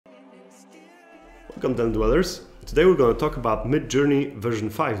Welcome Den Dwellers. Today we're going to talk about MidJourney version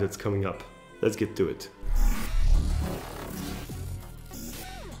 5 that's coming up. Let's get to it.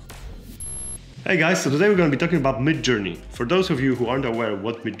 Hey guys, so today we're going to be talking about MidJourney. For those of you who aren't aware of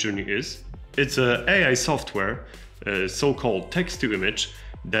what MidJourney is, it's an AI software, so-called text-to-image,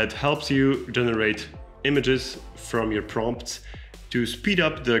 that helps you generate images from your prompts to speed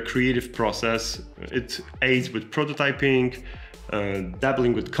up the creative process. It aids with prototyping,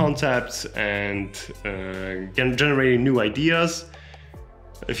 dabbling with concepts, and generating new ideas.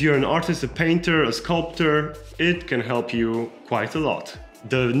 If you're an artist, a painter, a sculptor, it can help you quite a lot.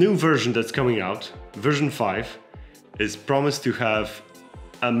 The new version that's coming out, version 5, is promised to have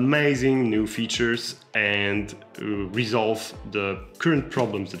amazing new features and resolve the current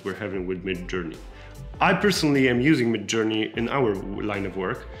problems that we're having with MidJourney. I personally am using MidJourney in our line of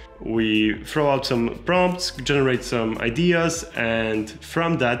work. We throw out some prompts, generate some ideas, and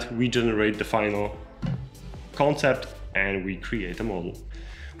from that we generate the final concept and we create a model.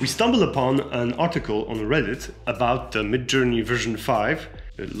 We stumbled upon an article on Reddit about the MidJourney version 5.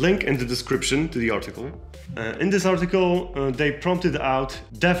 Link in the description to the article. In this article, they prompted out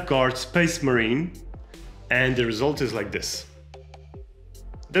Death Guard Space Marine, and the result is like this.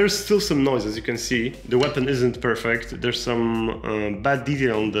 There's still some noise, as you can see. The weapon isn't perfect. There's some bad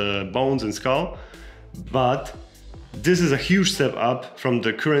detail on the bones and skull, but this is a huge step up from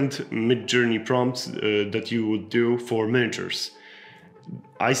the current MidJourney prompts that you would do for miniatures.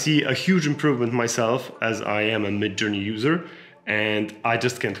 I see a huge improvement myself, as I am a MidJourney user, and I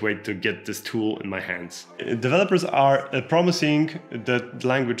just can't wait to get this tool in my hands. Developers are promising that the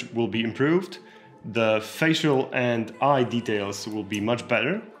language will be improved. The facial and eye details will be much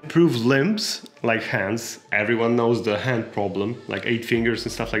better. Improved limbs, like hands. Everyone knows the hand problem, like 8 fingers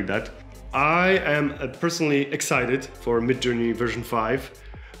and stuff like that. I am personally excited for MidJourney version 5.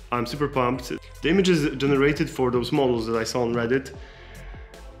 I'm super pumped. The images generated for those models that I saw on Reddit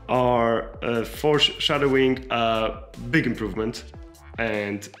are foreshadowing a big improvement,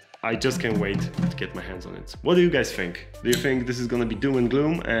 and I just can't wait to get my hands on it. What do you guys think? Do you think this is gonna be doom and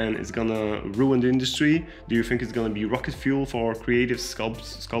gloom and it's gonna ruin the industry? Do you think it's gonna be rocket fuel for creative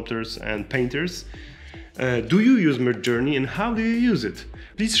sculptors and painters? Do you use MidJourney and how do you use it?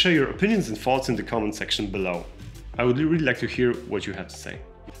 Please share your opinions and thoughts in the comment section below. I would really like to hear what you have to say.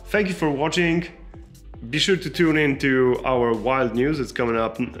 Thank you for watching. Be sure to tune in to our wild news. It's coming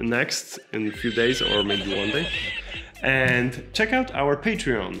up next in a few days or maybe one day. And check out our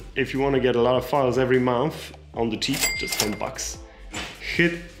Patreon if you want to get a lot of files every month on the cheap, just 10 bucks.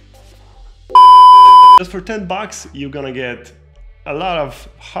 Just for 10 bucks, you're gonna get a lot of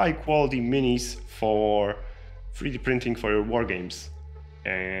high quality minis for 3D printing for your war games.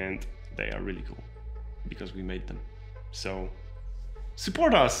 And they are really cool because we made them. So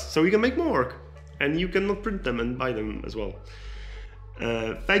support us so we can make more. And you can print them and buy them as well.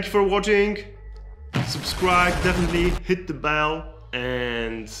 Thank you for watching. Subscribe, definitely hit the bell,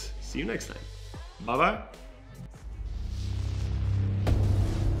 and see you next time. Bye bye.